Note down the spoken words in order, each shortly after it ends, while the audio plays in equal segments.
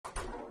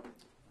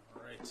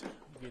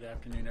Good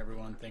afternoon,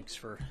 everyone. Thanks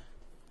for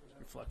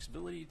your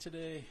flexibility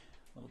today,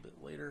 a little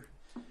bit later.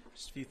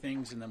 Just a few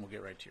things, and then we'll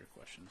get right to your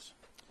questions.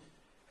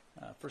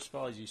 First of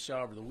all, as you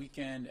saw over the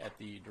weekend, at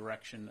the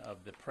direction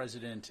of the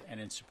President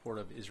and in support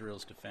of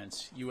Israel's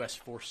defense, U.S.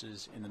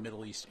 forces in the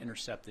Middle East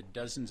intercepted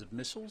dozens of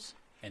missiles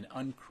and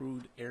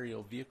uncrewed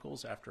aerial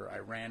vehicles after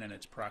Iran and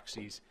its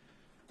proxies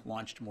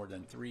launched more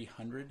than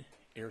 300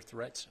 air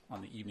threats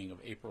on the evening of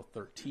April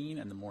 13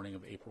 and the morning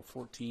of April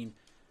 14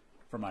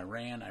 from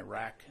Iran,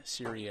 Iraq,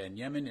 Syria, and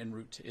Yemen en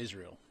route to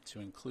Israel, to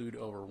include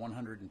over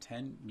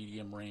 110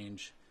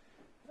 medium-range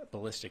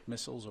ballistic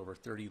missiles, over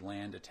 30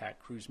 land attack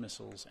cruise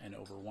missiles, and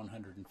over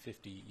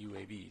 150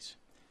 UAVs.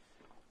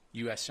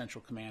 U.S.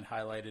 Central Command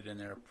highlighted in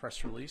their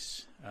press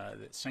release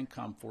that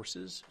CENTCOM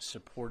forces,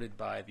 supported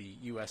by the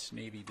U.S.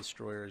 Navy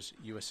destroyers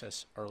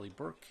USS Arleigh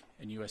Burke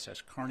and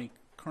USS Carney,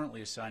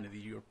 currently assigned to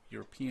the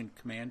European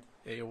Command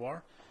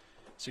AOR,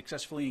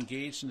 successfully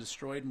engaged and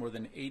destroyed more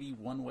than 80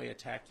 one-way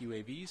attack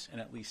UAVs and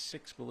at least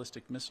 6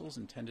 ballistic missiles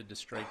intended to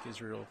strike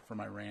Israel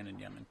from Iran and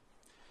Yemen.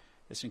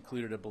 This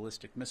included a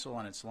ballistic missile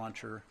on its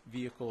launcher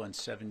vehicle and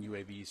 7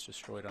 UAVs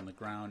destroyed on the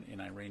ground in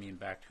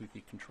Iranian-backed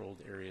Houthi-controlled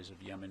areas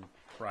of Yemen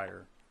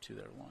prior to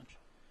their launch.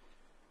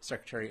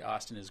 Secretary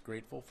Austin is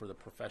grateful for the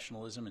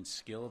professionalism and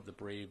skill of the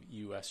brave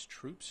U.S.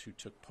 troops who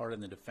took part in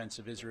the defense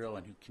of Israel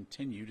and who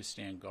continue to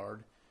stand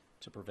guard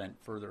to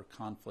prevent further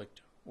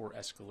conflict or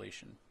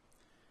escalation.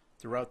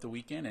 Throughout the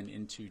weekend and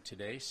into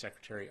today,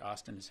 Secretary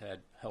Austin has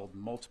held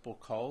multiple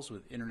calls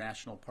with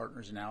international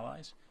partners and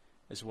allies,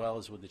 as well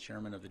as with the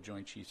chairman of the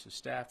Joint Chiefs of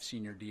Staff,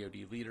 senior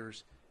DoD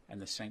leaders,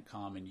 and the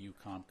CENTCOM and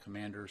EUCOM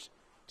commanders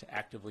to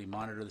actively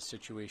monitor the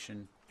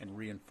situation and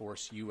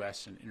reinforce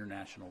U.S. and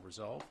international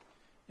resolve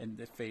in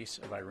the face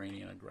of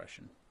Iranian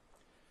aggression.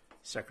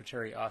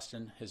 Secretary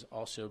Austin has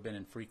also been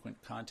in frequent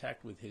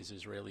contact with his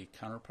Israeli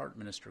counterpart,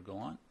 Minister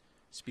Gallant,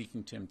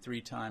 speaking to him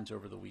 3 times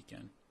over the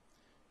weekend.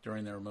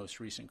 During their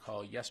most recent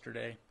call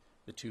yesterday,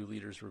 the two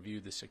leaders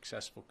reviewed the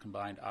successful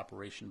combined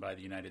operation by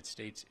the United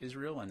States,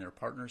 Israel, and their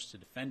partners to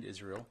defend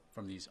Israel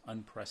from these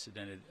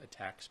unprecedented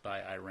attacks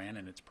by Iran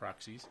and its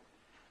proxies,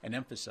 and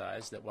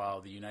emphasized that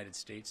while the United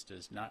States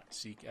does not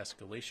seek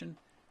escalation,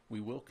 we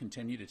will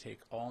continue to take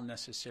all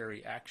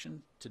necessary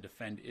action to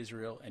defend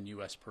Israel and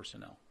U.S.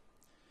 personnel.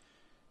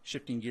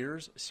 Shifting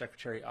gears,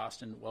 Secretary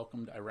Austin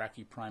welcomed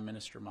Iraqi Prime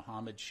Minister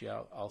Mohammed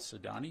Shia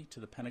al-Sudani to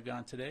the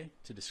Pentagon today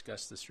to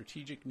discuss the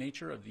strategic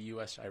nature of the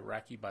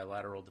U.S.-Iraqi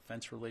bilateral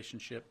defense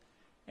relationship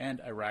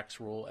and Iraq's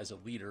role as a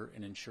leader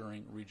in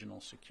ensuring regional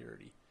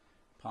security.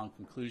 Upon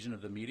conclusion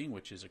of the meeting,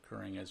 which is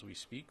occurring as we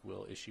speak,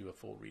 we'll issue a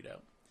full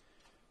readout.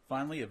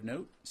 Finally, of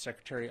note,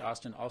 Secretary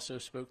Austin also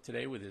spoke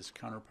today with his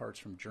counterparts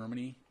from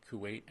Germany,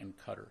 Kuwait, and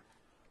Qatar.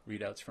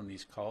 Readouts from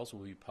these calls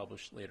will be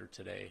published later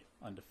today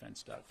on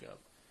defense.gov.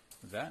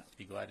 With that,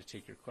 be glad to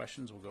take your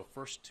questions. We'll go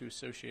first to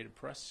Associated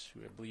Press,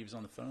 who I believe is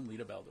on the phone,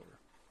 Lita Baldover.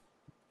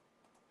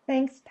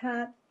 Thanks,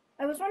 Pat.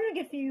 I was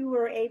wondering if you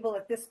were able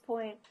at this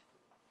point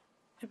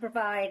to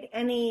provide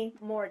any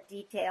more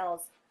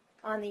details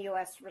on the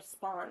U.S.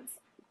 response,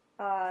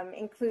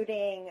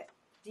 including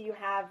do you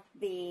have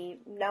the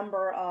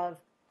number of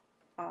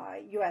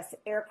U.S.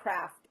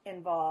 aircraft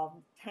involved,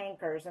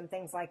 tankers and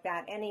things like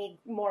that, any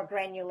more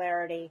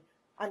granularity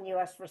on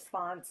U.S.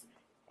 response?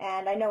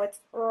 And I know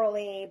it's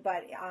early,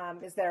 but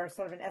is there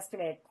sort of an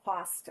estimated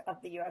cost of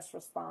the U.S.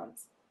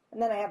 response?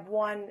 And then I have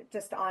one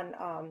just on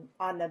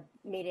the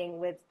meeting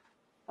with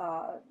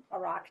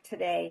Iraq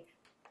today.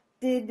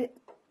 Did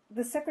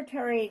the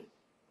Secretary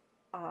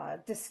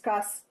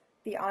discuss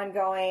the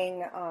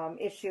ongoing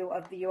issue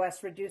of the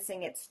U.S.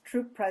 reducing its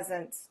troop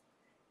presence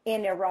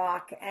in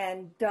Iraq?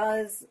 And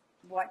does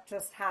what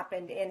just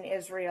happened in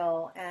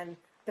Israel and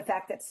the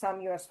fact that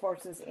some U.S.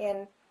 forces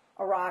in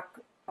Iraq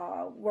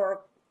were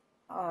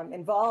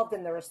involved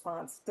in the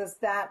response,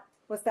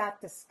 was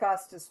that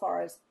discussed as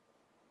far as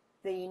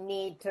the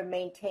need to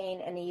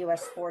maintain any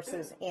U.S.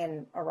 forces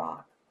in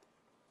Iraq?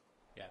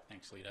 Yeah,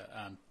 thanks, Lita.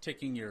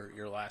 Taking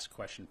your last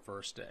question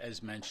first,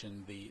 as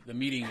mentioned, the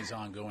meeting is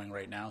ongoing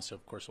right now, so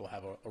of course we'll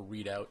have a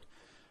readout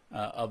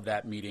of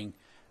that meeting.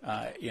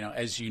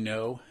 As you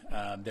know,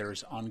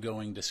 there's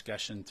ongoing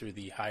discussion through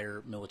the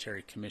Higher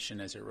Military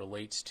Commission as it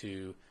relates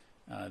to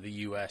the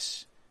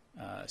U.S.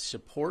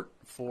 Support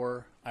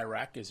for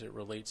Iraq as it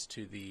relates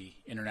to the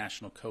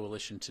international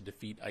coalition to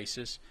defeat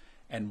ISIS,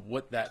 and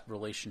what that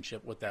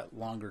relationship, what that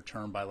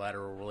longer-term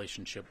bilateral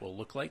relationship will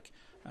look like.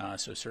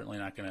 So certainly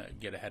not going to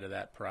get ahead of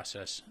that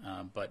process,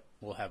 but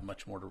we'll have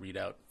much more to read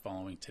out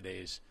following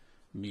today's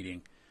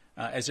meeting.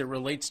 As it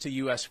relates to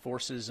U.S.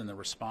 forces and the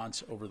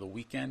response over the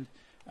weekend,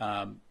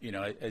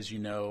 as you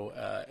know,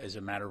 as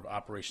a matter of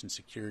operation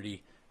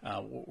security,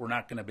 we're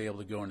not going to be able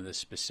to go into the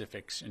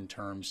specifics in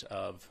terms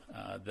of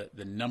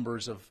the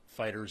numbers of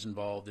fighters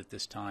involved at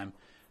this time,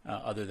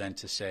 other than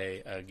to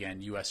say,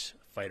 again, U.S.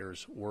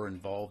 fighters were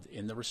involved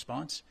in the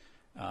response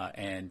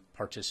and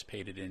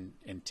participated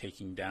in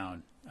taking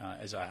down,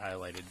 as I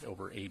highlighted,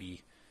 over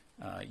 80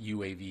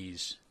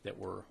 UAVs that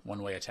were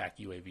one-way attack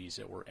UAVs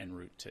that were en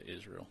route to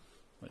Israel.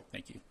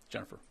 Thank you.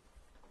 Jennifer.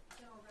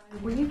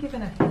 Were you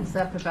given a heads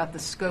up about the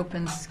scope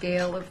and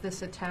scale of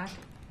this attack?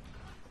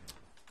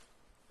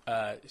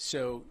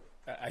 So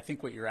I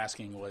think what you're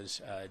asking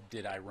was,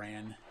 did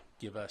Iran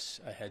give us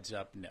a heads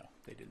up? No,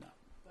 they did not.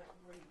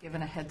 Were you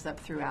given a heads up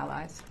through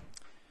allies?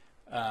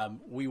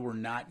 We were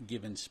not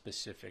given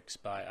specifics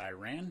by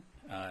Iran,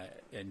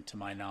 and to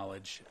my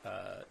knowledge,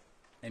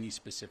 any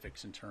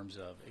specifics in terms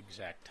of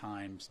exact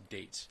times,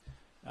 dates.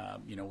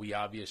 We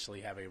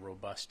obviously have a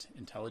robust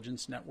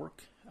intelligence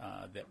network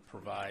that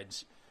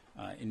provides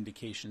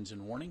indications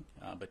and warning,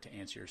 but to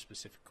answer your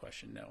specific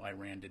question, no,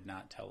 Iran did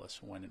not tell us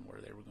when and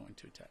where they were going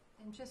to attack.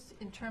 And just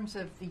in terms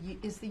of,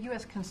 is the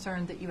U.S.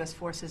 concerned that U.S.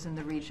 forces in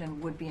the region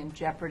would be in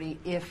jeopardy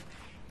if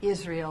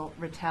Israel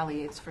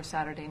retaliates for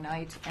Saturday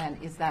night,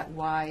 and is that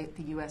why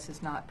the U.S.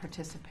 is not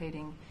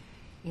participating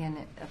in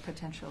a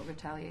potential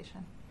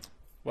retaliation?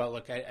 Well,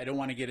 look, I don't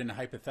want to get into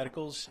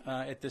hypotheticals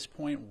at this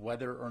point.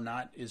 Whether or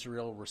not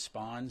Israel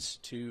responds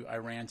to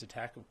Iran's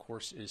attack, of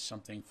course, is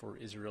something for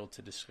Israel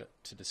to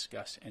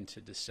discuss and to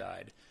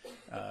decide.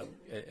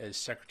 As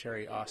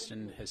Secretary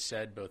Austin has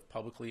said, both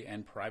publicly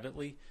and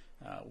privately,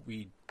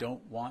 we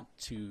don't want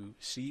to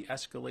see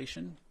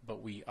escalation,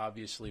 but we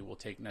obviously will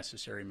take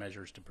necessary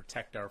measures to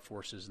protect our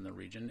forces in the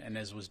region. And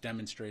as was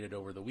demonstrated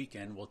over the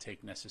weekend, we'll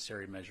take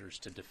necessary measures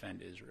to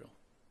defend Israel.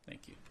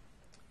 Thank you.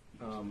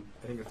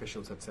 I think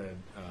officials had said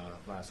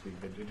last week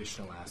that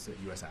additional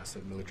U.S.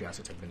 military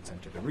assets have been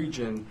sent to the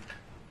region.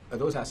 Are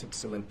those assets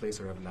still in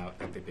place, or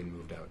have they been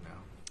moved out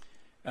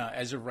now?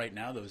 As of right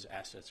now, those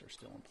assets are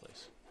still in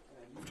place.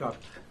 We've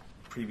talked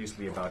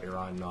previously about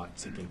Iran not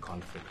seeking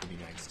conflict with the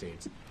United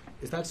States.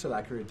 Is that still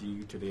accurate? Do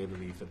you today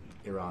believe that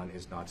Iran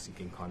is not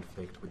seeking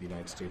conflict with the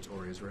United States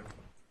or Israel?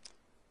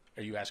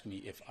 Are you asking me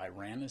if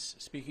Iran is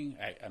speaking?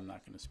 I'm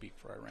not going to speak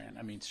for Iran.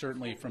 I mean,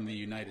 certainly from the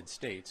United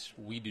States,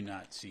 we do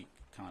not seek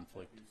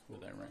conflict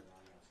with Iran.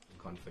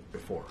 Conflict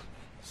before.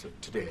 So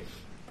today,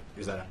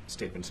 is that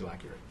statement still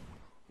accurate?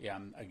 Yeah,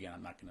 I'm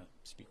not going to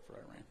speak for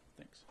Iran.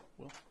 Thanks.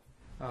 Will?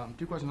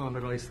 Two questions on the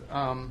Middle East.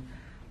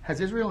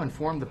 Has Israel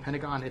informed the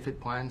Pentagon if it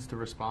plans to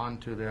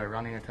respond to the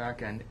Iranian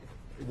attack? And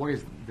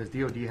does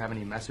DoD have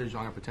any message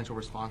on a potential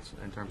response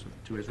in terms of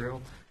to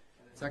Israel?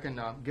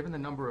 Second, given the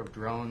number of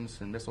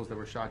drones and missiles that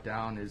were shot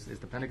down, is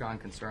the Pentagon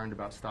concerned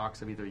about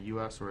stocks of either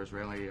U.S. or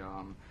Israeli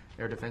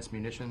air defense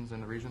munitions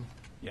in the region?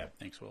 Yeah,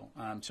 thanks, Will.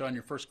 So on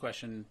your first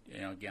question,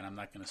 again, I'm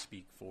not going to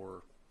speak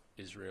for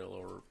Israel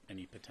or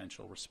any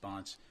potential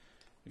response.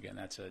 Again,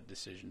 that's a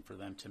decision for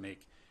them to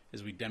make.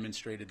 As we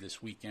demonstrated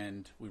this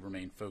weekend, we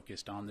remain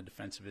focused on the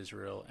defense of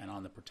Israel and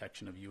on the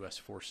protection of U.S.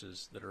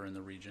 forces that are in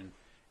the region.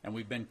 And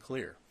we've been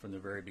clear from the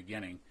very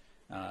beginning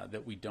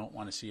that we don't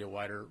want to see a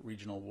wider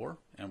regional war,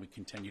 and we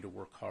continue to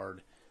work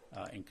hard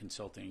in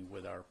consulting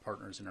with our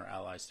partners and our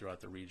allies throughout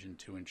the region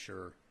to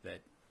ensure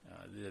that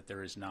that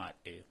there is not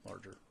a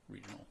larger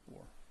regional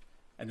war.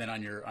 And then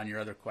on your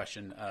other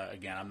question,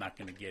 again, I'm not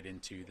going to get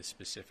into the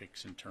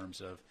specifics in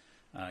terms of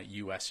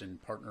U.S.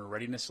 and partner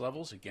readiness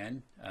levels.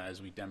 Again,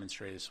 as we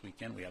demonstrated this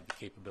weekend, we have the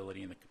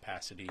capability and the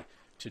capacity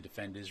to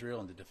defend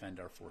Israel and to defend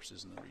our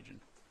forces in the region.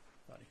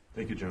 Buddy.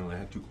 Thank you, General. I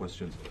have two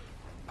questions.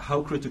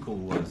 How critical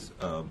was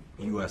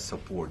U.S.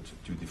 support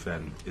to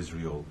defend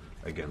Israel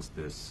against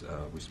this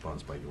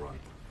response by Iran?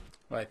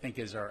 Well, I think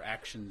as our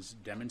actions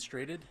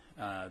demonstrated,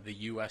 the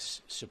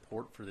U.S.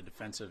 support for the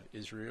defense of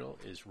Israel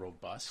is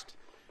robust,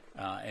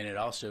 and it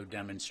also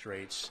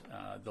demonstrates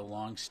the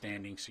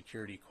long-standing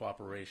security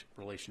cooperation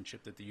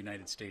relationship that the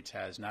United States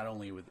has not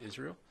only with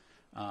Israel,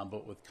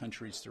 but with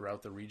countries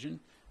throughout the region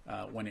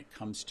when it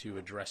comes to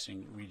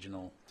addressing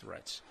regional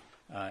threats.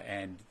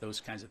 And those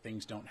kinds of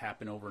things don't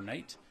happen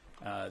overnight.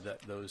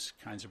 Those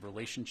kinds of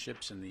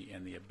relationships and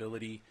the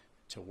ability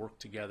to work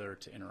together,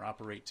 to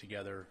interoperate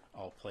together,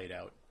 all played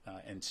out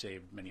and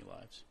saved many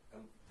lives.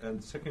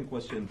 And second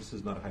question, this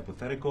is not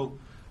hypothetical.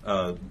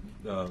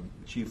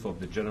 Chief of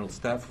the General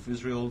Staff of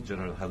Israel,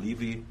 General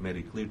Halevi, made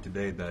it clear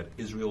today that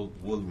Israel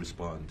will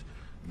respond.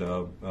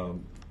 The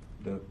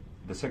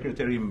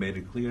Secretary made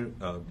it clear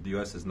the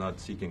U.S. is not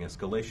seeking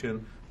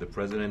escalation. The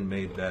President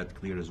made that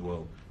clear as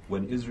well.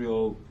 When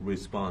Israel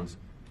responds,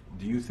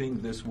 do you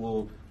think this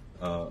will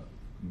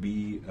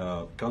be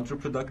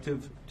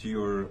counterproductive to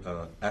your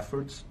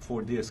efforts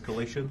for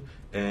de-escalation,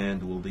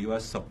 and will the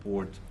U.S.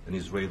 support an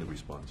Israeli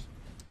response?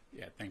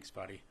 Yeah, thanks,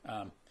 Fadi.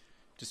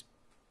 Just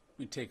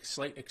we take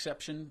slight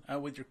exception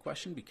with your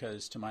question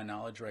because, to my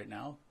knowledge, right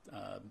now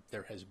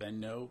there has been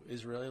no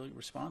Israeli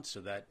response,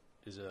 so that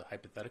is a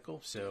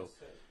hypothetical. So,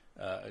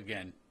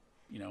 again,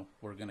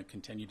 we're going to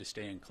continue to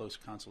stay in close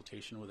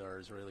consultation with our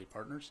Israeli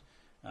partners,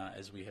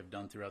 as we have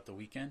done throughout the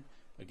weekend.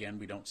 Again,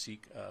 we don't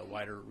seek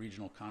wider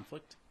regional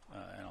conflict.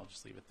 And I'll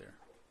just leave it there.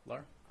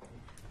 Laura?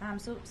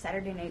 So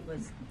Saturday night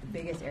was the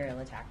biggest aerial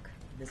attack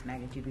of this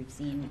magnitude we've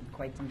seen in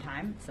quite some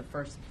time. It's the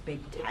first big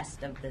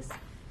test of this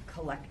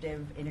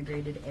collective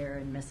integrated air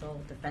and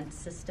missile defense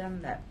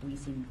system that the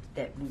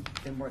DoD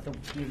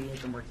has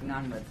been working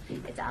on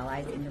with its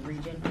allies in the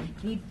region.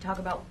 Can you talk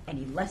about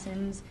any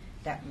lessons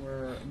that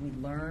we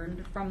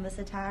learned from this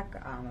attack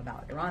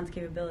about Iran's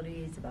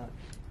capabilities, about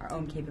our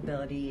own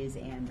capabilities,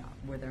 and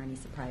were there any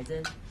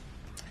surprises?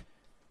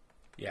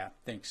 Yeah,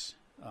 thanks,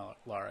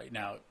 Laura.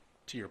 Now,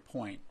 to your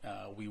point,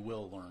 we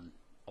will learn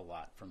a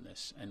lot from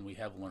this, and we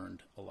have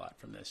learned a lot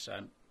from this.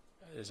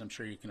 As I'm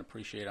sure you can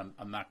appreciate,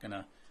 I'm not going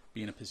to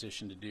be in a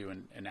position to do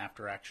an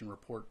after-action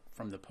report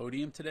from the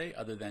podium today,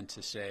 other than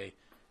to say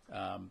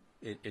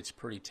it's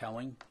pretty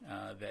telling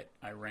that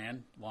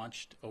Iran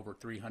launched over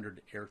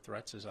 300 air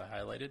threats, as I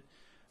highlighted,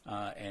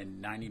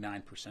 and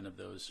 99% of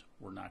those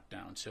were knocked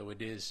down. So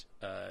it is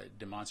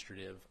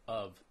demonstrative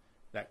of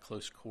that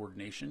close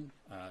coordination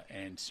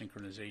and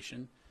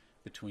synchronization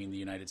between the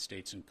United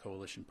States and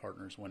coalition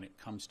partners when it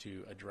comes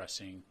to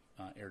addressing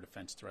air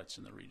defense threats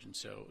in the region.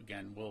 So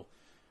again, we'll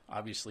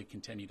obviously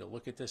continue to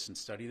look at this and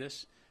study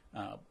this.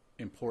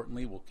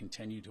 Importantly, we'll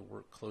continue to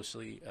work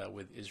closely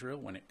with Israel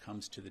when it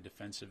comes to the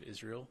defense of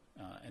Israel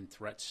and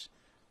threats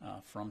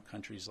from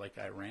countries like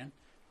Iran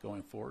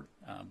going forward,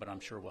 but I'm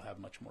sure we'll have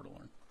much more to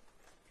learn.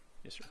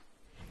 Yes, sir.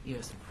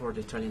 Yes, for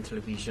the Italian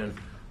television.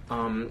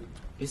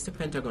 Is the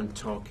Pentagon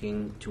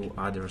talking to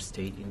other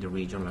states in the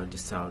region like the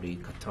Saudi,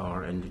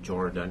 Qatar, and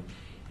Jordan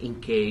in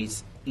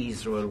case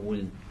Israel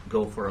will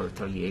go for a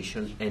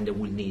retaliation and they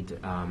will need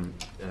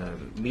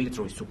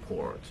military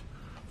support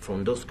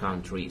from those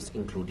countries,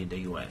 including the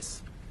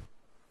U.S.?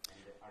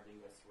 Are the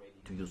U.S. ready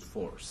to use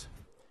force?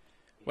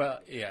 Well,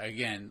 yeah,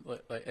 again,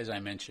 as I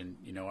mentioned,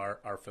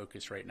 our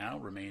focus right now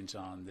remains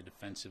on the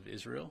defense of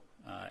Israel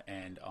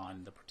and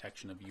on the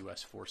protection of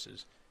U.S.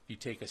 forces. If you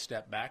take a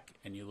step back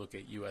and you look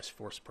at U.S.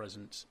 force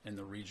presence in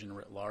the region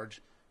writ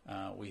large,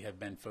 we have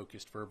been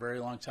focused for a very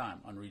long time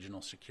on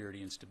regional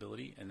security and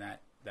stability, and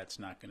that's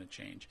not going to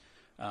change.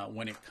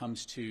 When it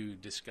comes to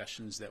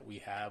discussions that we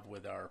have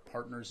with our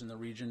partners in the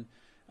region,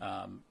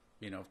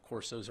 of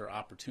course, those are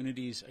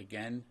opportunities,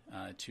 again,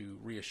 to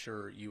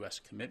reassure U.S.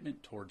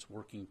 commitment towards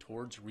working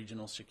towards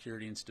regional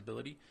security and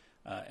stability,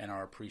 and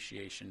our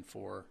appreciation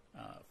for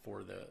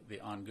the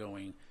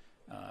ongoing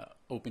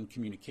open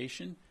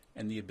communication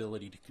and the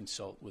ability to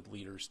consult with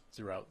leaders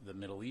throughout the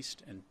Middle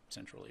East and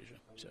Central Asia.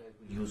 So,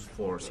 use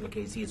force in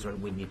case Israel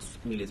will need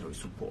military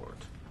support.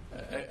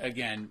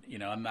 Again,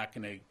 I'm not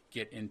going to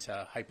get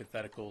into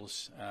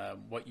hypotheticals.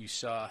 What you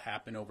saw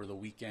happen over the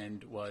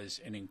weekend was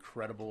an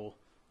incredible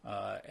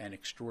and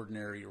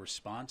extraordinary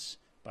response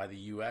by the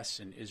U.S.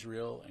 and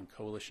Israel and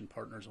coalition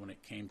partners when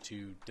it came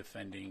to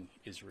defending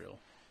Israel.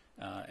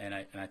 And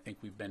I think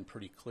we've been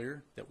pretty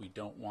clear that we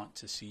don't want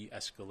to see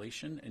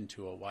escalation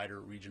into a wider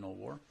regional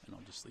war, and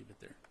I'll just leave it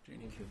there.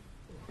 Janie.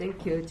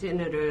 Thank you,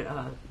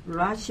 General.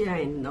 Russia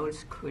and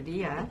North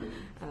Korea.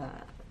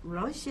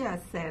 Russia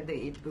said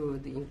it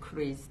would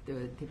increase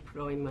the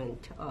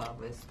deployment of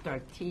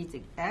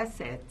strategic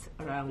assets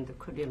around the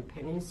Korean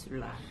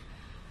Peninsula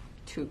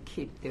to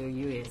keep the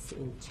U.S.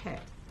 in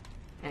check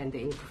and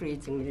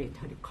increasing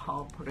military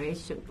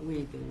cooperation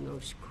with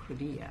North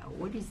Korea.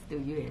 What is the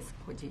U.S.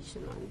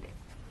 position on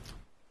that?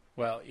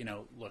 Well,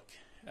 look,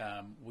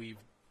 we've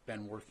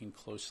been working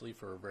closely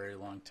for a very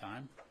long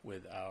time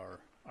with our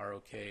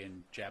ROK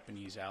and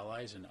Japanese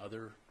allies and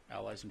other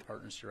allies and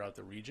partners throughout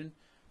the region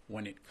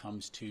when it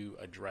comes to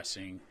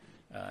addressing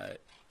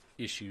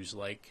issues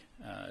like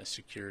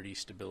security,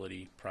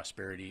 stability,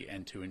 prosperity,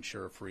 and to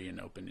ensure a free and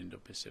open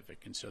Indo-Pacific.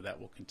 And so that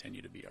will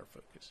continue to be our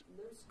focus.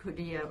 North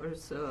Korea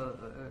also,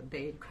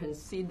 they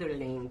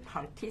considering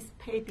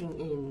participating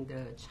in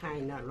the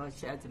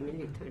China-Russia's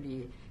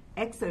military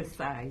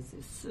exercise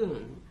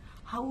soon.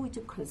 How would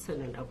you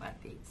concern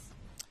about this?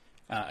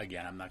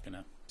 Again, I'm not going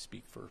to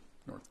speak for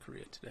North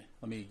Korea today.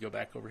 Let me go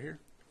back over here.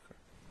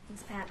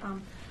 Thanks, Pat.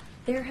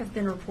 There have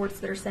been reports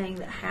that are saying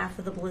that half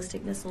of the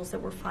ballistic missiles that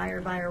were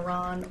fired by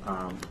Iran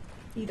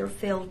either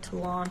failed to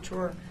launch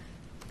or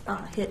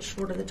hit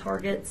short of the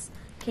targets.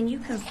 Can you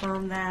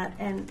confirm that?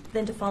 And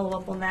then to follow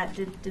up on that,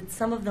 did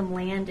some of them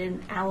land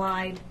in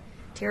allied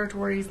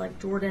territories like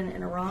Jordan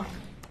and Iraq?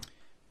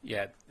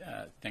 Yeah,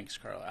 thanks,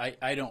 Carla.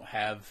 I don't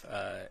have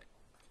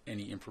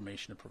any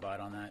information to provide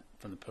on that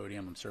from the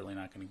podium. I'm certainly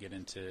not going to get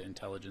into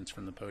intelligence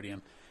from the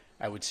podium.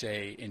 I would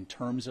say in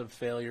terms of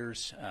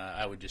failures,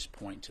 I would just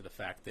point to the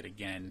fact that,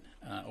 again,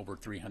 over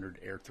 300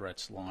 air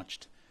threats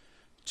launched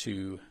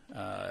to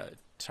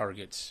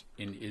targets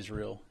in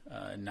Israel,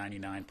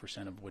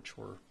 99% of which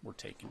were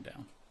taken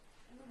down.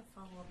 I want to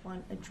follow up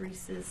on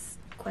Idris's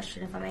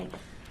question, if I may.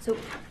 So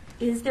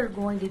is there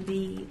going to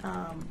be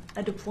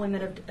a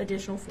deployment of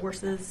additional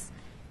forces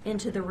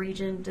into the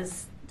region?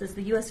 Does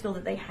the U.S. feel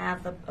that they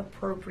have the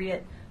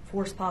appropriate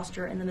force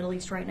posture in the Middle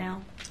East right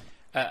now?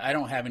 I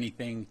don't have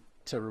anything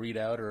to read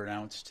out or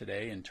announce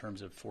today in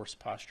terms of force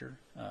posture.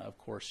 Of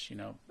course,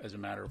 as a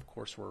matter of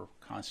course, we're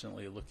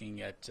constantly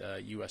looking at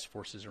U.S.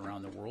 forces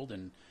around the world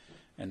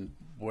and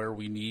where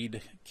we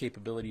need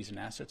capabilities and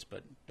assets,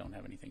 but don't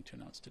have anything to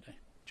announce today.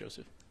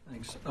 Joseph.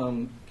 Thanks.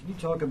 Can you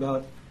talk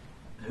about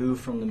who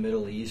from the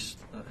Middle East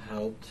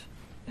helped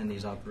in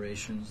these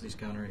operations, these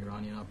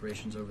counter-Iranian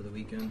operations over the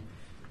weekend?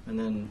 And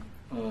then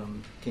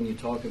can you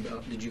talk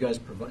about, did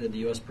the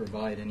U.S.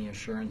 provide any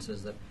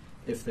assurances that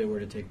if they were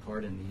to take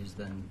part in these,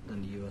 then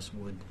the U.S.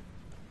 would,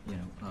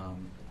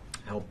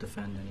 help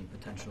defend any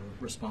potential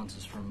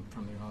responses from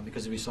Iran?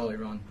 Because we saw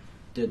Iran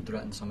did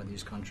threaten some of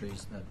these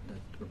countries that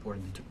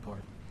reportedly took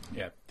part.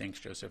 Yeah, thanks,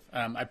 Joseph.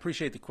 I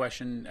appreciate the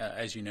question.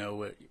 As you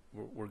know,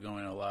 we're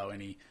going to allow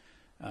any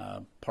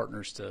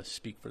partners to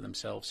speak for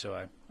themselves, so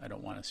I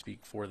don't want to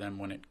speak for them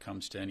when it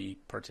comes to any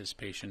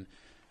participation.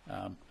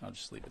 I'll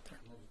just leave it there.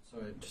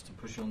 Sorry, just to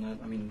push you on that.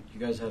 I mean, you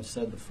guys have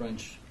said the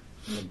French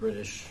and the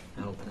British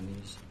helped in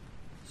these,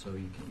 so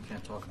you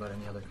can't talk about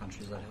any other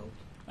countries that helped.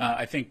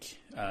 I think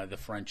the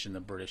French and the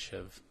British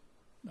have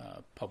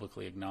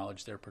publicly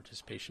acknowledged their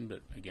participation,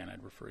 but again,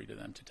 I'd refer you to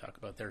them to talk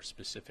about their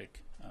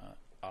specific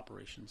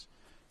operations.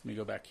 Let me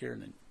go back here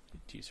and then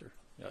teaser.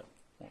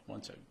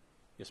 1 second.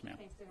 Yes, ma'am.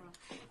 Thanks,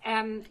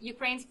 Daryl.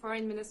 Ukraine's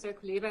Foreign Minister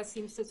Kuleba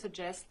seems to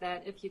suggest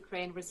that if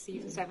Ukraine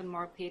receives 7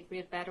 more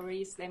Patriot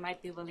batteries, they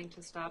might be willing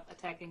to stop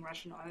attacking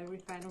Russian oil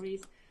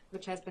refineries,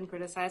 which has been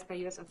criticized by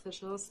U.S.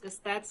 officials. Is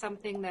that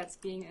something that's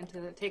being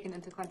taken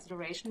into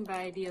consideration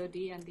by DoD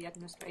and the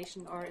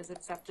administration, or is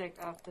it subject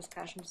of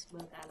discussions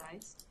with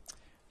allies?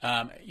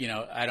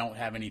 I don't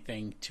have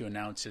anything to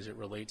announce as it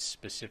relates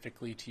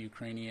specifically to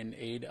Ukrainian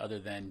aid other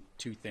than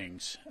 2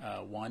 things.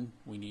 1,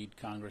 we need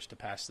Congress to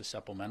pass the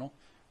supplemental.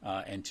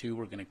 And 2,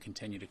 we're going to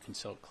continue to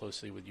consult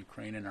closely with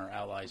Ukraine and our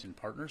allies and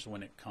partners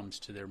when it comes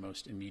to their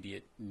most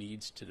immediate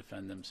needs to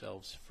defend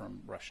themselves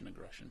from Russian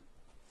aggression.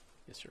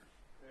 Yes, sir.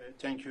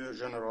 Thank you,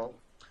 General.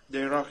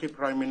 The Iraqi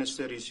Prime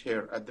Minister is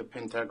here at the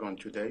Pentagon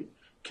today.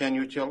 Can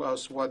you tell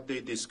us what they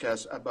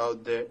discuss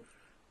about the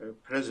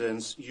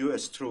presence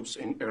U.S. troops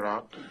in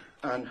Iraq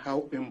and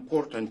how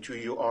important to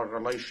you are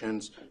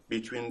relations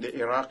between the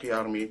Iraqi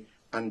army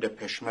and the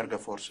Peshmerga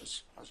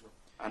forces as well?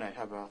 And I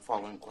have a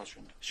following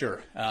question.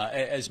 Sure.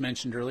 As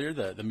mentioned earlier,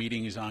 the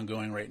meeting is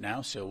ongoing right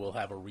now, so we'll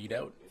have a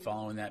readout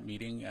following that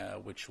meeting,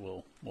 which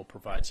will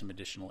provide some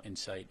additional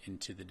insight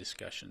into the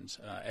discussions.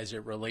 As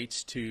it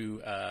relates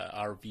to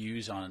our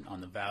views on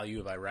the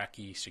value of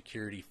Iraqi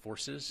security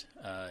forces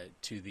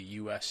to the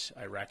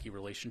U.S.-Iraqi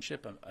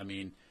relationship,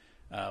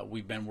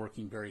 we've been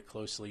working very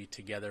closely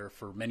together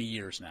for many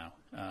years now,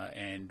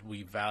 and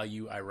we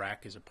value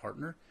Iraq as a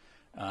partner,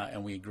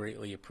 and we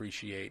greatly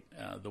appreciate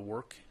the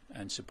work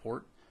and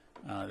support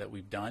that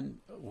we've done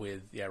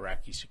with the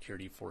Iraqi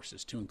security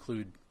forces, to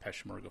include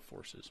Peshmerga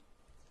forces.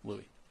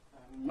 Louis.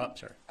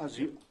 Sorry.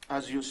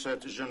 As you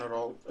said,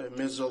 General,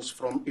 missiles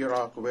from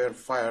Iraq were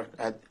fired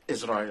at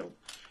Israel.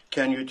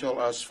 Can you tell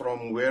us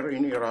from where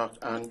in Iraq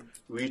and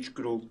which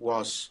group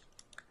was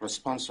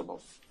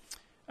responsible?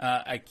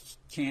 I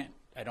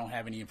don't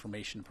have any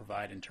information to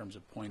provide in terms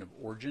of point of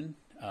origin,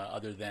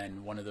 other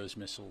than one of those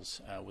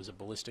missiles was a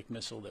ballistic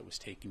missile that was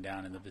taken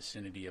down in the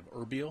vicinity of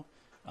Erbil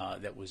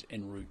that was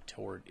en route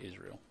toward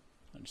Israel.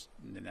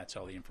 And that's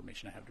all the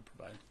information I have to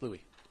provide.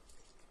 Louis.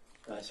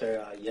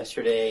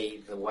 Yesterday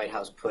the White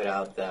House put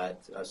out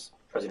that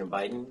President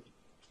Biden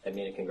had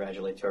made a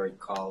congratulatory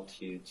call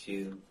to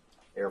 2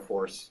 Air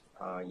Force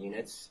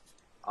units.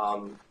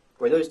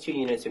 Were those 2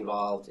 units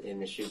involved in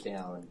the shoot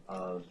down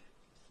of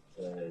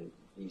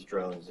these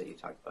drones that you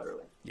talked about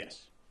earlier?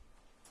 Yes.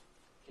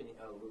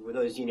 Were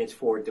those units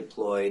forward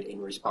deployed in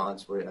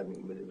response? Was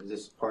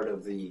this part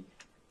of the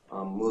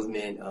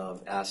movement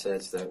of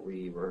assets that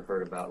we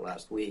heard about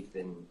last week,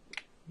 then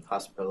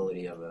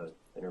possibility of an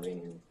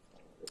Iranian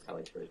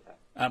retaliatory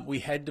attack? We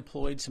had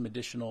deployed some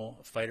additional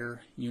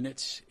fighter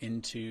units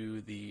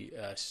into the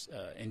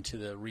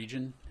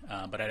region,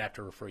 but I'd have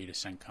to refer you to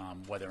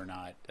CENTCOM whether or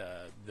not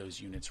those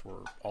units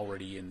were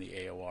already in the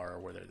AOR or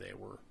whether they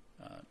were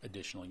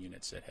additional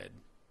units that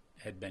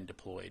had been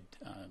deployed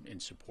in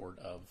support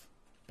of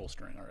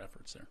bolstering our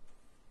efforts there.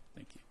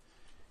 Thank you.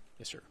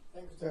 Yes, sir.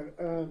 Thank you,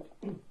 sir.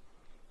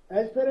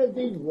 As far as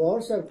these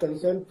wars are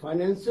concerned,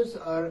 finances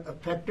are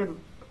affected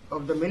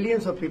of the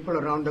millions of people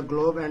around the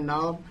globe, and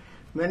now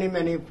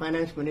many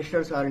finance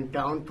ministers are in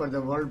town for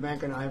the World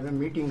Bank and IMF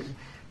meetings.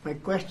 My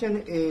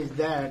question is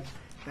that,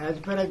 as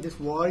far as this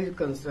war is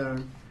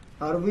concerned,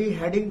 are we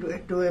heading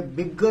to a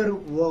bigger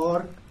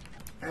war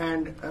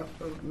and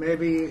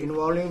maybe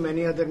involving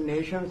many other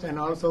nations? And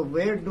also,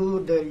 where do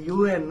the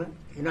UN,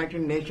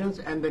 United Nations,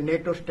 and the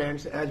NATO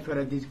stands as far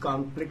as these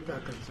conflicts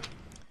are concerned?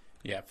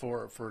 Yeah,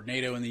 for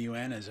NATO and the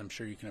UN, as I'm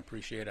sure you can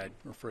appreciate, I'd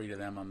refer you to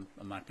them.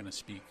 I'm not going to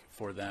speak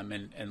for them.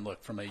 And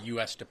look, from a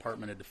U.S.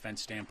 Department of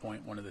Defense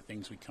standpoint, one of the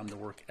things we come to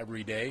work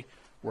every day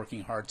working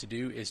hard to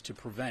do is to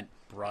prevent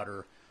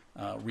broader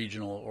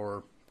regional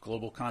or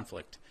global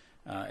conflict,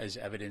 as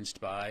evidenced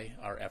by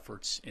our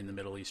efforts in the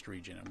Middle East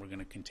region. And we're going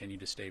to continue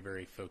to stay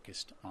very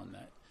focused on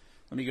that.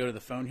 Let me go to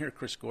the phone here.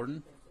 Chris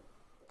Gordon.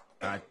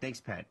 Thanks,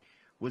 Pat.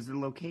 Was the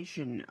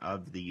location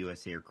of the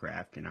U.S.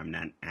 aircraft, and I'm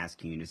not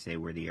asking you to say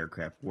where the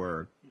aircraft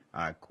were,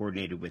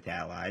 coordinated with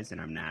allies,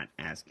 and I'm not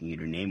asking you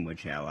to name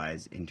which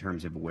allies, in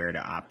terms of where to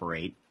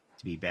operate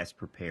to be best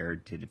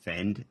prepared to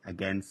defend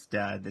against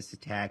this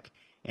attack?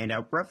 And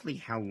roughly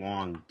how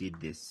long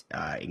did this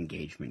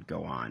engagement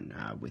go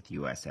on with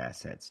U.S.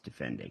 assets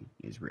defending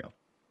Israel?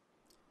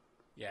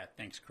 Yeah,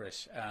 thanks,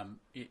 Chris.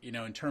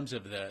 In terms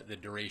of the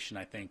duration,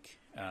 I think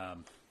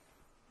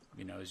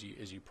as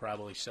you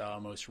probably saw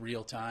most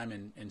real time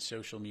in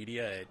social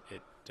media,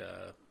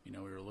 we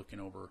were looking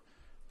over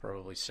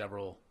probably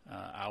several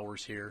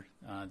hours here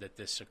that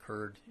this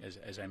occurred.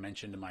 As I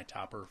mentioned in my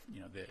topper,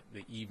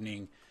 the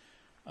evening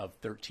of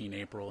 13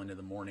 April into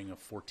the morning of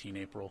 14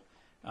 April.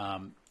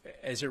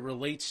 As it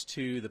relates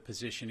to the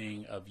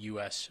positioning of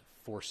U.S.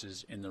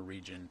 forces in the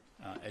region,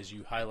 as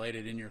you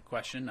highlighted in your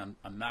question,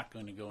 I'm not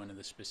going to go into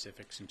the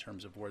specifics in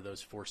terms of where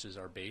those forces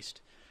are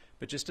based,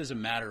 but just as a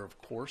matter of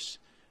course,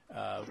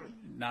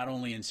 not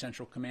only in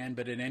Central Command,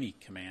 but in any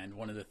command,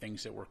 one of the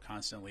things that we're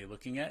constantly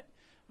looking at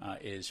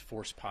is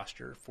force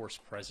posture, force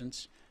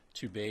presence,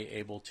 to be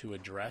able to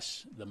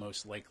address the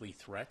most likely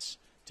threats,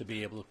 to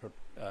be able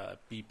to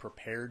be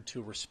prepared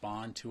to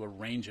respond to a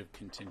range of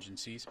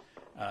contingencies,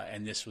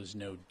 and this was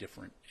no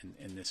different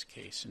in this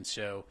case. And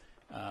so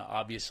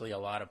obviously a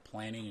lot of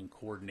planning and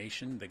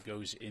coordination that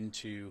goes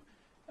into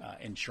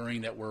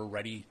ensuring that we're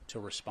ready to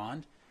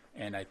respond,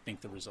 and I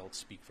think the results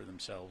speak for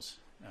themselves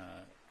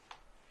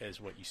as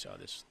what you saw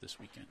this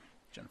weekend.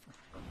 Jennifer.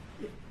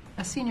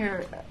 A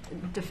senior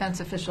defense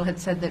official had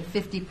said that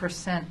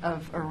 50%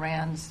 of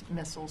Iran's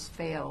missiles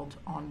failed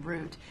en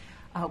route.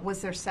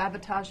 Was there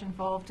sabotage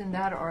involved in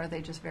that, or are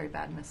they just very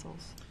bad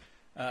missiles?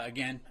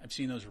 Again, I've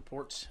seen those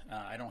reports.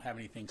 I don't have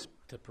anything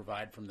to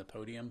provide from the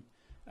podium.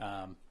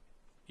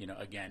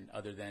 Again,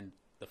 other than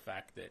the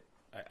fact that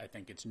I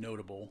think it's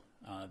notable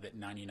that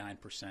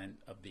 99%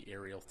 of the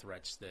aerial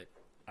threats that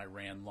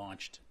Iran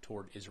launched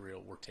toward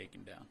Israel were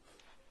taken down.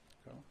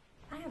 Carla?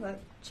 I have a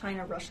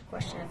China-Russia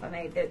question, if I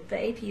may.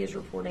 The AP is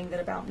reporting that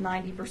about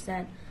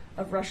 90%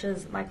 of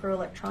Russia's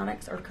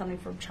microelectronics are coming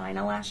from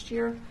China last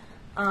year,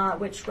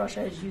 which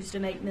Russia has used to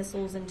make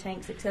missiles and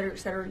tanks, et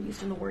cetera,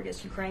 used in the war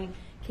against Ukraine.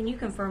 Can you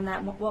confirm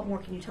that? What more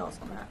can you tell us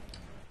on that?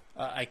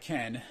 I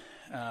can.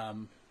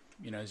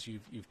 As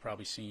you've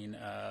probably seen,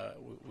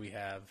 we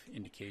have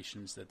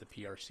indications that the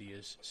PRC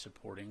is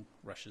supporting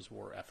Russia's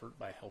war effort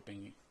by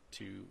helping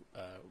to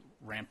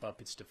ramp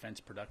up its defense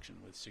production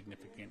with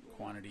significant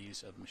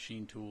quantities of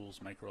machine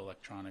tools,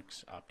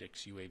 microelectronics,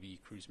 optics, UAV,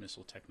 cruise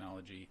missile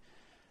technology,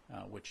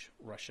 which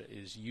Russia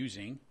is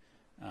using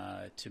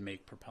to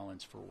make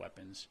propellants for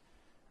weapons.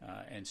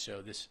 And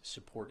so this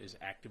support is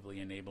actively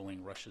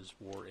enabling Russia's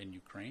war in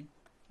Ukraine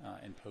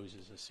and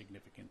poses a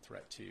significant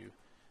threat to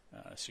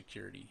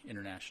security,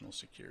 international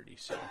security.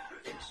 So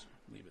just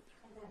leave it there.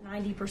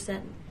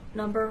 90%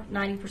 number,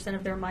 90%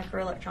 of their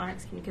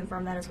microelectronics. Can you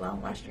confirm that as well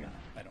last year?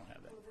 I don't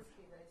have that. Will this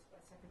be raised by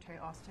Secretary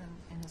Austin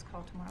in his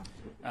call tomorrow?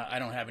 I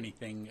don't have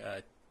anything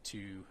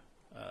to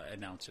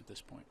announce at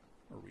this point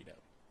or read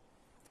out.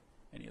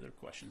 Any other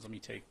questions? Let me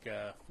take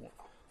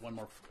one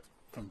more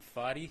from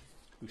Fadi,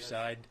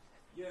 Usaid.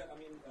 Yeah,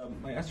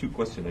 I asked you a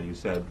question and you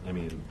said,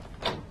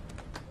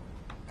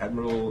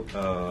 Admiral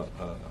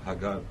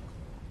Haggad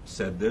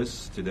said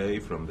this today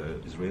from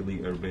the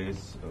Israeli air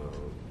base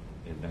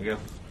in Negev,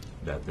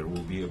 that there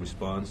will be a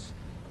response.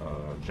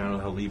 General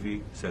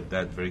Halevi said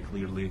that very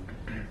clearly.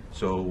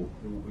 So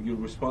your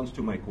response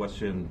to my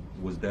question,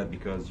 was that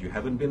because you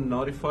haven't been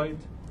notified?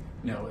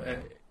 No,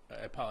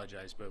 I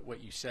apologize, but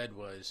what you said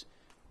was,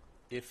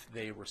 if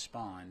they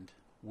respond,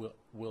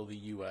 will the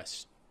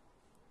U.S.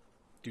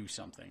 do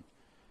something?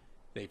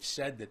 They've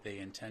said that they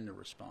intend to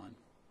respond,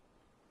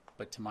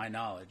 but to my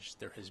knowledge,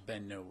 there has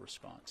been no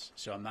response.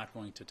 So I'm not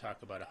going to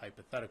talk about a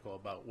hypothetical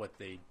about what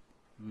they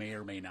may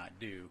or may not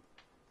do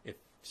if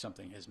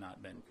something has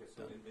not been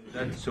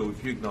done. So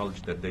if you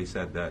acknowledge that they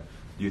said that,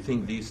 do you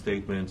think these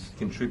statements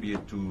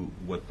contribute to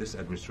what this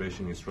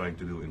administration is trying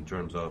to do in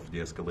terms of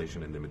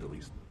de-escalation in the Middle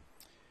East?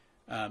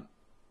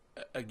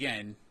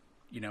 Again,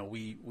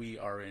 we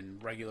are in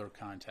regular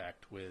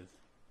contact with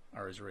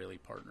our Israeli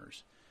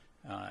partners,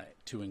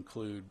 to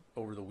include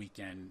over the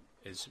weekend,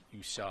 as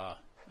you saw,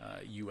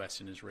 U.S.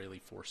 and Israeli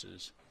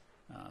forces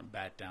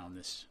bat down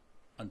this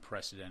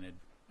unprecedented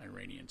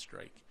Iranian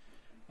strike.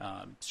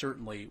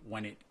 Certainly,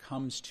 when it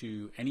comes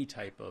to any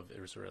type of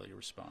Israeli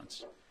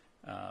response,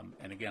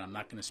 and again, I'm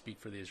not going to speak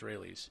for the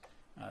Israelis,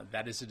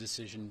 that is a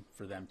decision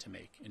for them to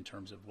make in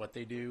terms of what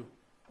they do,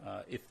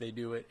 if they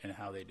do it, and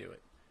how they do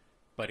it.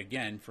 But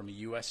again, from a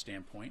U.S.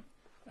 standpoint,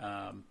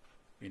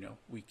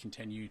 we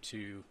continue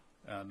to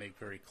make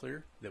very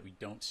clear that we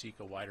don't seek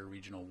a wider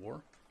regional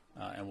war,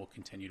 and we'll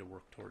continue to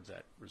work towards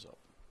that result.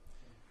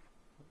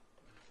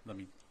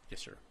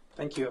 Yes, sir.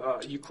 Thank you.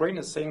 Ukraine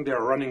is saying they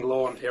are running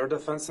low on air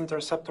defense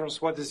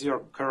interceptors. What is your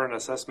current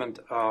assessment?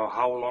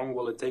 How long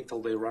will it take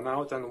till they run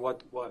out, and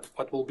what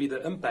will be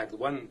the impact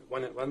when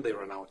they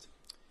run out?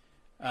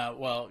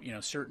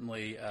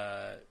 Certainly,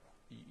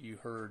 you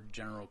heard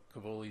General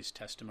Cavoli's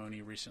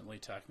testimony recently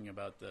talking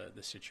about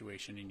the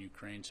situation in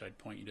Ukraine, so I'd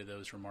point you to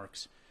those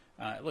remarks.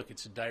 Look,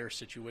 it's a dire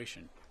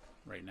situation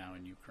right now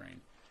in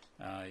Ukraine.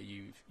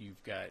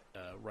 You've got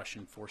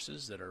Russian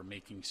forces that are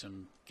making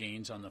some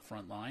gains on the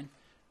front line,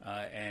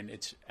 and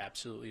it's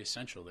absolutely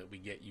essential that we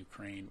get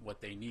Ukraine what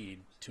they need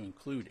to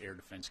include air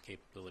defense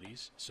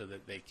capabilities so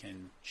that they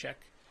can check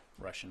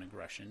Russian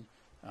aggression,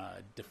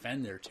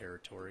 defend their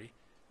territory,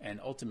 and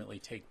ultimately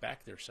take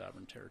back their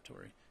sovereign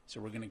territory. So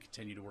we're going to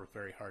continue to work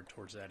very hard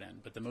towards that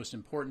end. But the most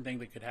important thing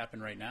that could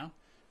happen right now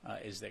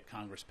is that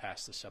Congress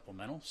pass the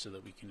supplemental so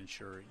that we can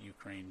ensure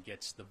Ukraine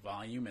gets the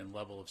volume and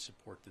level of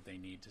support that they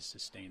need to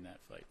sustain that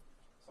fight.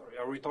 Sorry,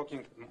 are we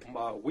talking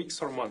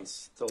weeks or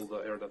months till the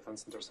air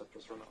defense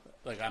interceptors run out?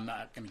 Like, I'm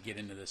not going to get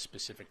into the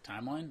specific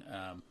timeline,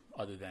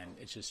 other than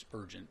it's just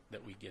urgent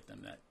that we get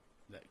them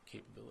that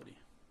capability.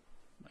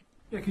 Mike.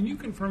 Yeah, can you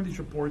confirm these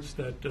reports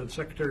that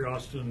Secretary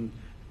Austin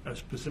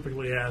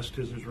specifically asked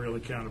his Israeli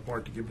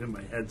counterpart to give him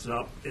a heads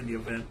up in the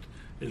event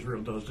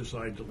Israel does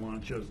decide to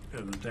launch an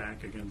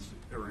attack against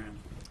Iran?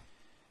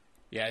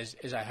 Yeah,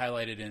 as I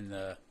highlighted in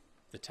the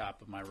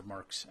top of my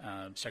remarks,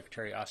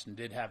 Secretary Austin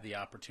did have the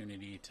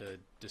opportunity to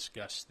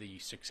discuss the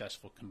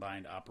successful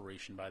combined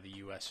operation by the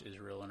U.S.,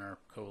 Israel, and our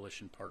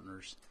coalition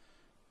partners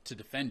to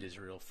defend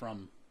Israel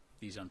from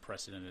these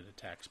unprecedented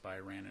attacks by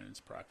Iran and its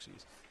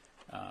proxies.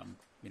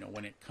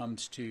 When it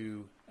comes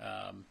to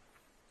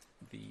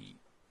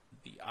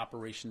the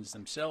operations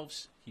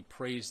themselves, he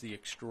praised the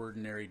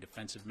extraordinary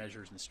defensive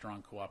measures and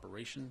strong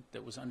cooperation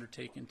that was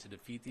undertaken to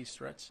defeat these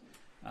threats.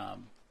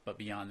 But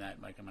beyond that,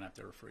 Mike, I'm going to have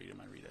to refer you to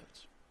my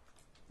readouts.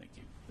 Thank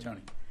you.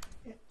 Tony.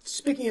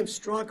 Speaking of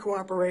strong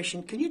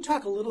cooperation, can you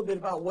talk a little bit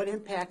about what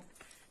impact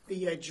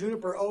the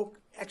Juniper Oak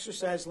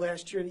exercise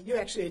last year that you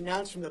actually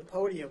announced from the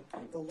podium,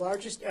 the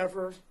largest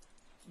ever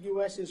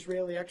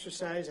U.S.-Israeli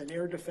exercise on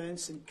air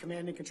defense and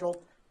command and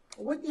control?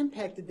 What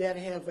impact did that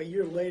have a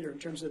year later in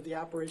terms of the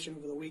operation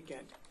over the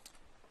weekend?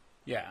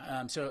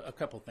 Yeah, so a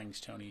couple things,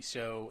 Tony.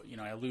 So,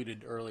 I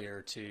alluded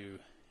earlier to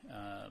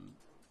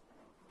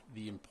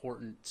the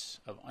importance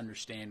of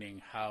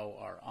understanding how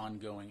our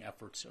ongoing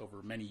efforts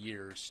over many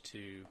years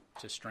to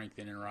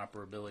strengthen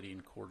interoperability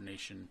and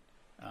coordination,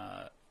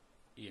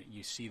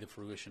 you see the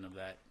fruition of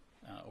that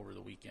over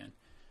the weekend.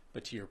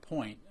 But to your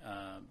point,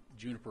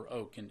 Juniper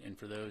Oak, and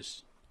for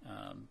those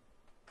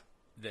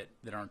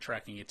that aren't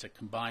tracking, it's a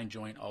combined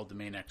joint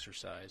all-domain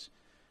exercise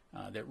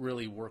that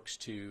really works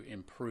to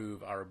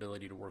improve our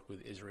ability to work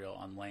with Israel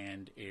on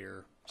land,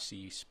 air,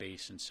 sea,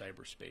 space, and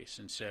cyberspace.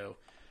 And so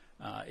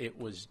it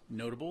was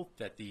notable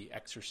that the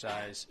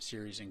exercise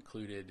series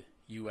included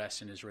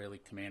U.S. and Israeli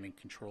command and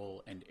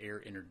control and air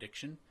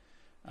interdiction,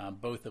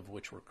 both of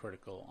which were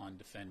critical on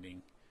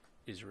defending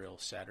Israel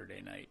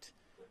Saturday night.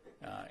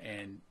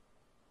 And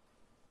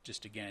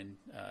just again,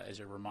 as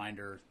a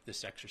reminder,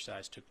 this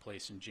exercise took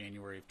place in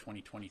January of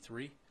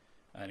 2023.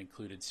 It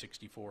included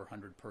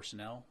 6,400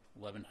 personnel,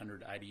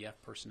 1,100 IDF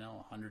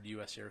personnel, 100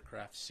 U.S.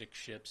 aircraft, 6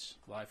 ships,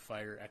 live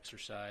fire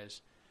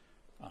exercise,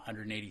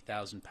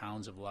 180,000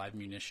 pounds of live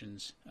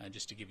munitions,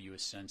 just to give you a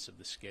sense of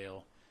the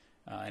scale.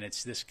 And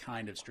it's this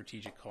kind of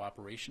strategic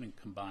cooperation and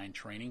combined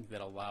training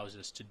that allows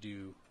us to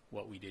do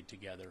what we did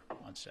together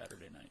on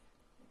Saturday night.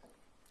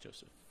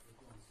 Joseph.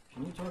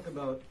 Can you talk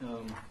about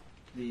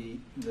the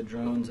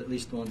drones, at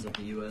least the ones that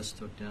the U.S.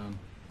 took down,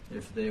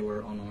 if they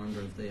were unarmed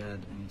or if they had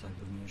any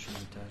type of munitions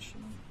attached to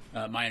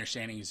them? My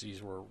understanding is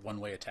these were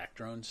one-way attack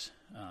drones,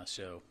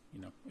 so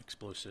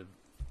explosive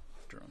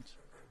drones.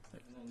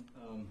 And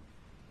then,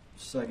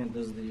 second,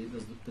 does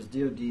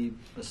DoD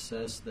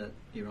assess that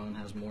Iran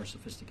has more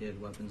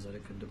sophisticated weapons that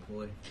it could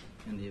deploy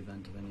in the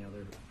event of any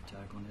other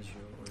attack on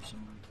Israel or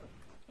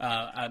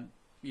someone?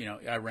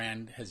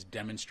 Iran has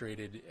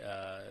demonstrated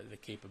the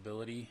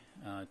capability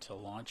to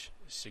launch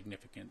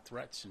significant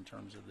threats in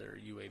terms of their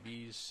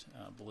UAVs,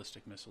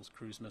 ballistic missiles,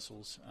 cruise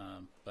missiles,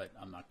 but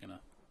I'm not going to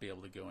be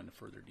able to go into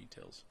further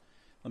details.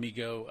 Let me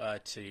go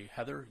to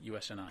Heather,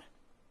 USNI.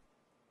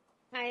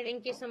 Hi,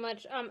 thank you so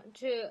much.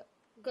 To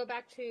go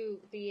back to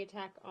the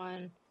attack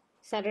on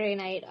Saturday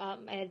night,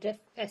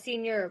 a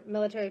senior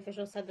military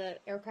official said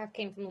that aircraft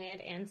came from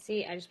land and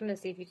sea. I just want to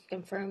see if you could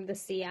confirm the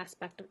sea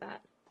aspect of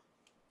that.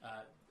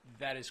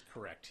 That is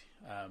correct.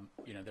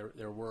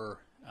 There were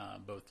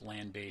both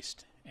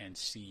land-based and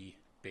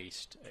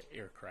sea-based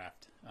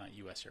aircraft,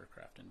 U.S.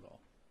 aircraft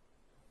involved.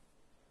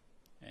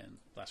 And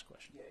last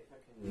question. Yeah, if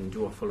I can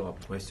do a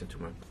follow-up question to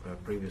my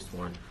previous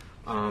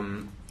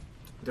one.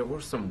 There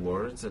were some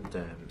words at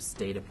the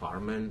State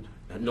Department,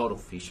 not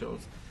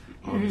officials,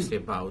 obviously,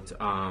 about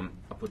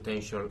a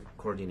potential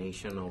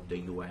coordination of the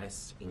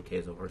U.S. in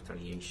case of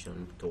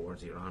retaliation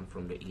towards Iran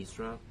from the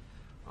Israel.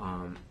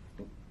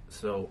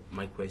 So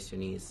my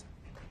question is,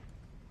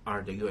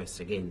 are the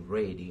U.S. again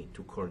ready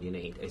to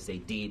coordinate, as they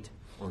did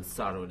on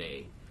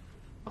Saturday,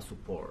 a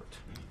support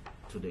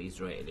to the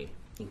Israeli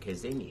in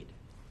case they need?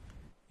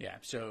 Yeah,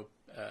 so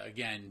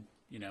again,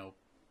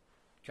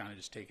 kind of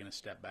just taking a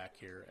step back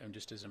here, and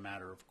just as a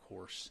matter of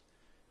course,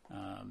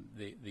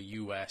 the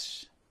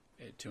U.S.,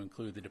 to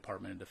include the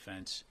Department of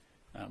Defense,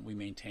 we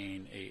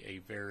maintain a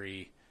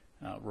very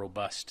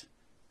robust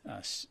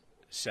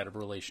set of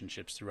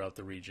relationships throughout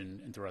the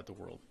region and throughout the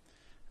world.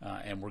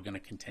 And we're going to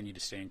continue to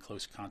stay in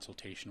close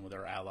consultation with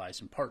our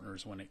allies and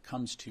partners when it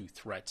comes to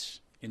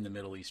threats in the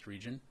Middle East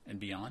region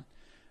and beyond,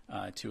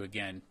 to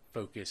again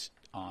focus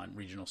on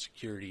regional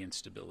security and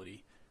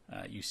stability.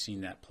 You've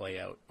seen that play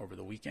out over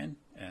the weekend,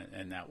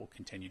 and that will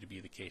continue to be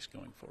the case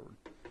going forward.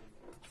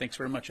 Thanks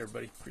very much,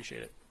 everybody.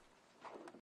 Appreciate it.